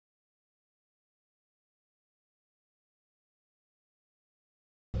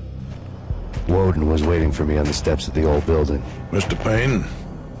Woden was waiting for me on the steps of the old building. Mr. Payne,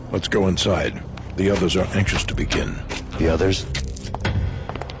 let's go inside. The others are anxious to begin. The others?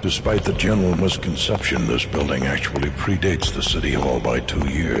 Despite the general misconception, this building actually predates the City Hall by 2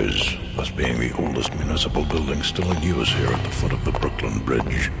 years, thus being the oldest municipal building still in use here at the foot of the Brooklyn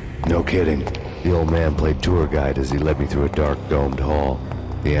Bridge. No kidding. The old man played tour guide as he led me through a dark domed hall.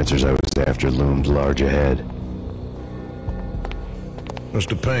 The answers I was after loomed large ahead.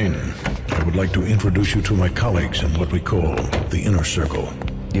 Mr. Payne, I would like to introduce you to my colleagues in what we call the Inner Circle.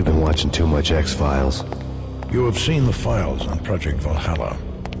 You've been watching too much X-Files. You have seen the files on Project Valhalla.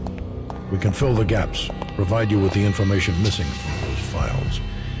 We can fill the gaps, provide you with the information missing from those files.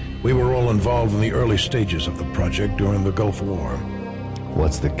 We were all involved in the early stages of the project during the Gulf War.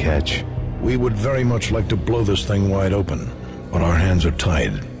 What's the catch? We would very much like to blow this thing wide open, but our hands are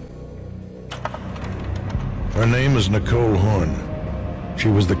tied. Her name is Nicole Horn. She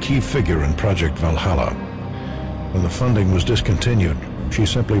was the key figure in Project Valhalla. When the funding was discontinued, she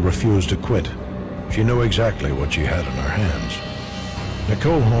simply refused to quit. She knew exactly what she had in her hands.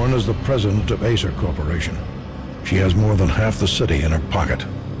 Nicole Horn is the president of Acer Corporation. She has more than half the city in her pocket.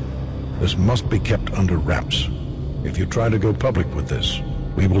 This must be kept under wraps. If you try to go public with this,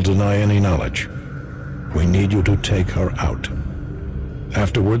 we will deny any knowledge. We need you to take her out.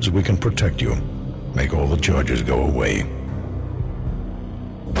 Afterwards, we can protect you. Make all the charges go away.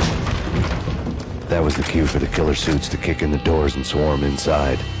 That was the cue for the killer suits to kick in the doors and swarm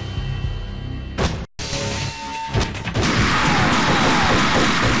inside.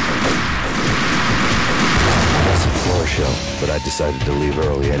 Show, but I decided to leave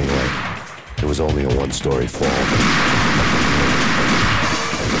early anyway. It was only a one-story fall.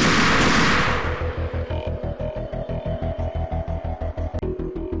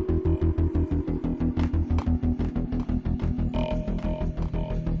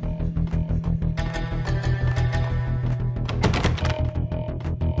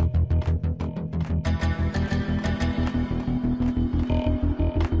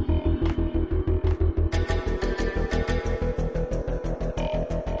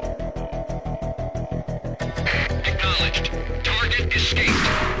 Escaped.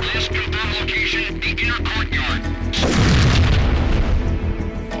 Last confirmed location, the inner courtyard.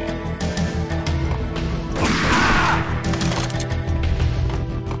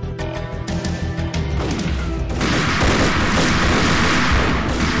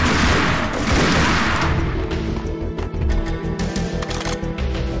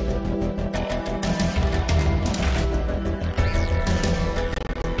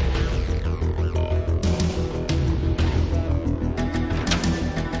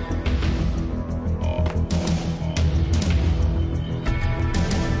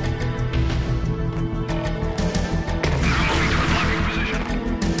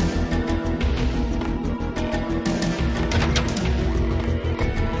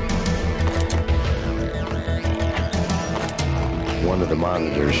 One of the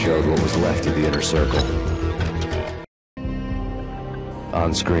monitors showed what was left of the inner circle.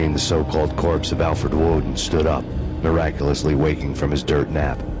 On screen, the so-called corpse of Alfred Woden stood up, miraculously waking from his dirt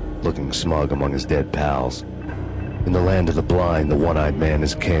nap, looking smug among his dead pals. In the land of the blind, the one-eyed man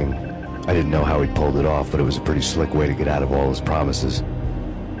is king. I didn't know how he'd pulled it off, but it was a pretty slick way to get out of all his promises.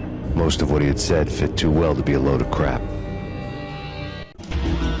 Most of what he had said fit too well to be a load of crap.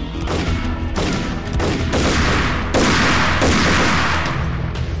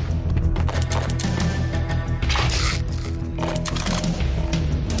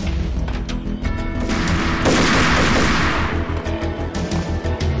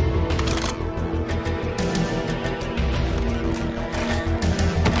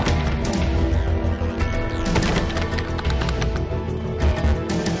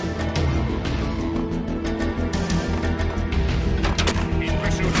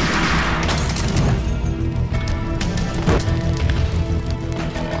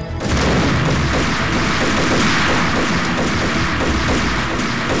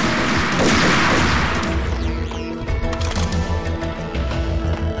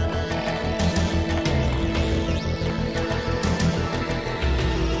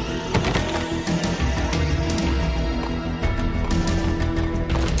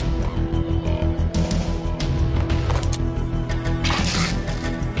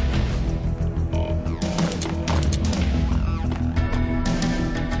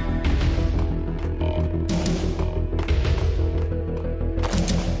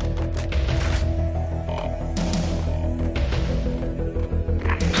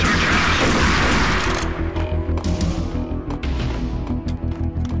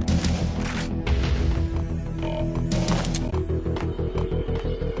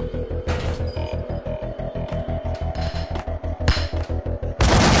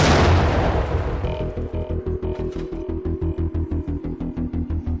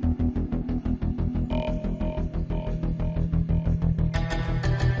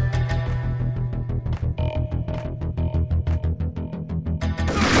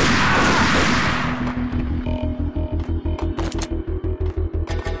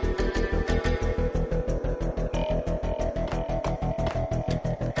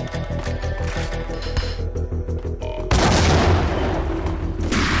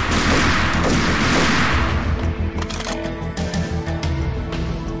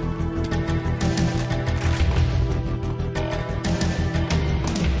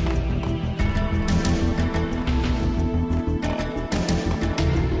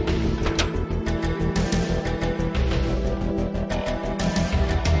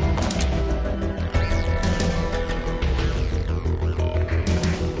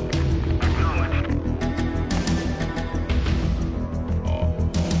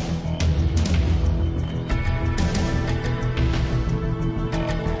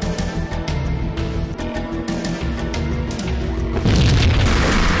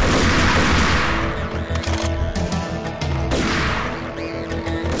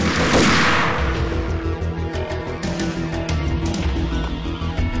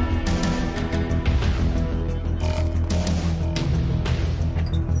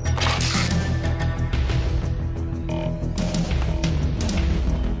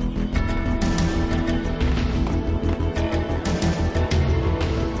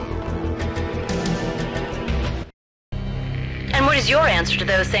 is your answer to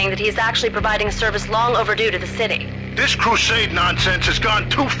those saying that he is actually providing a service long overdue to the city? This crusade nonsense has gone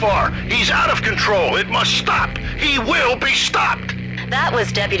too far. He's out of control. It must stop. He will be stopped. That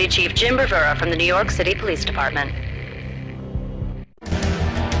was Deputy Chief Jim Rivera from the New York City Police Department.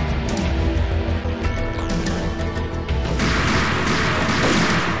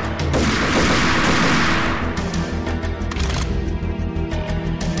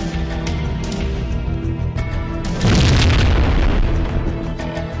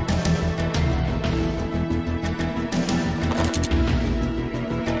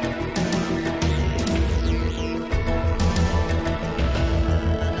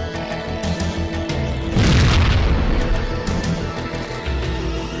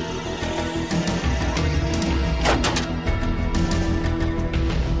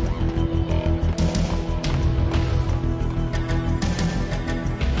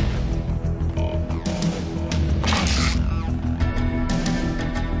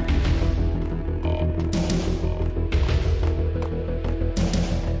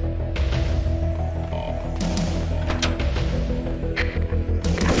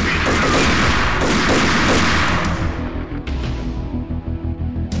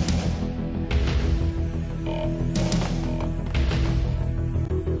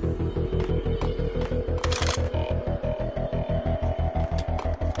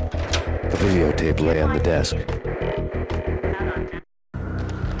 Videotape lay on the desk.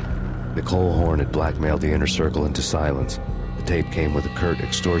 Nicole Horn had blackmailed the inner circle into silence. The tape came with a curt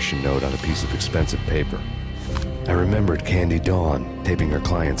extortion note on a piece of expensive paper. I remembered Candy Dawn taping her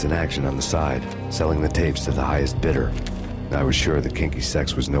clients in action on the side, selling the tapes to the highest bidder. I was sure that kinky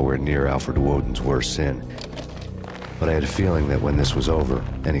sex was nowhere near Alfred Woden's worst sin. But I had a feeling that when this was over,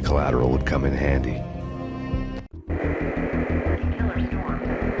 any collateral would come in handy.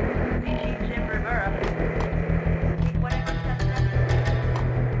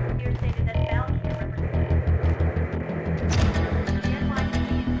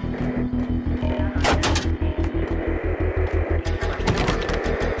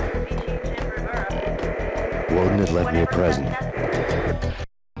 Woden had left me a present.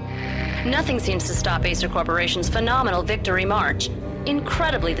 Nothing seems to stop Acer Corporation's phenomenal victory march.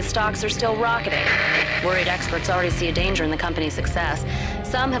 Incredibly, the stocks are still rocketing. Worried experts already see a danger in the company's success.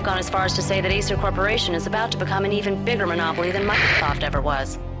 Some have gone as far as to say that Acer Corporation is about to become an even bigger monopoly than Microsoft ever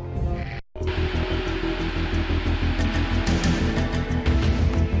was.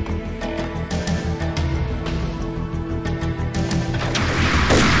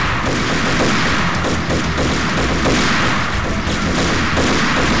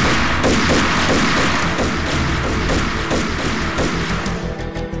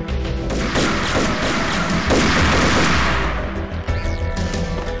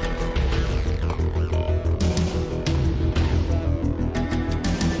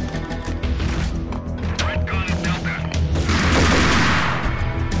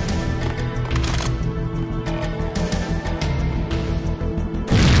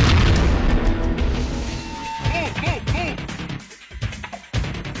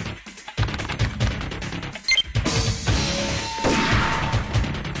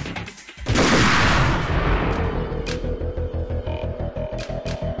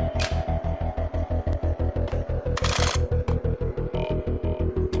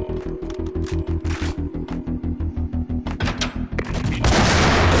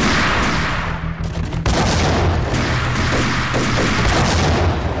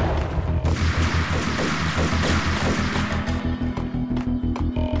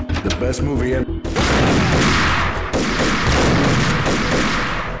 Best movie in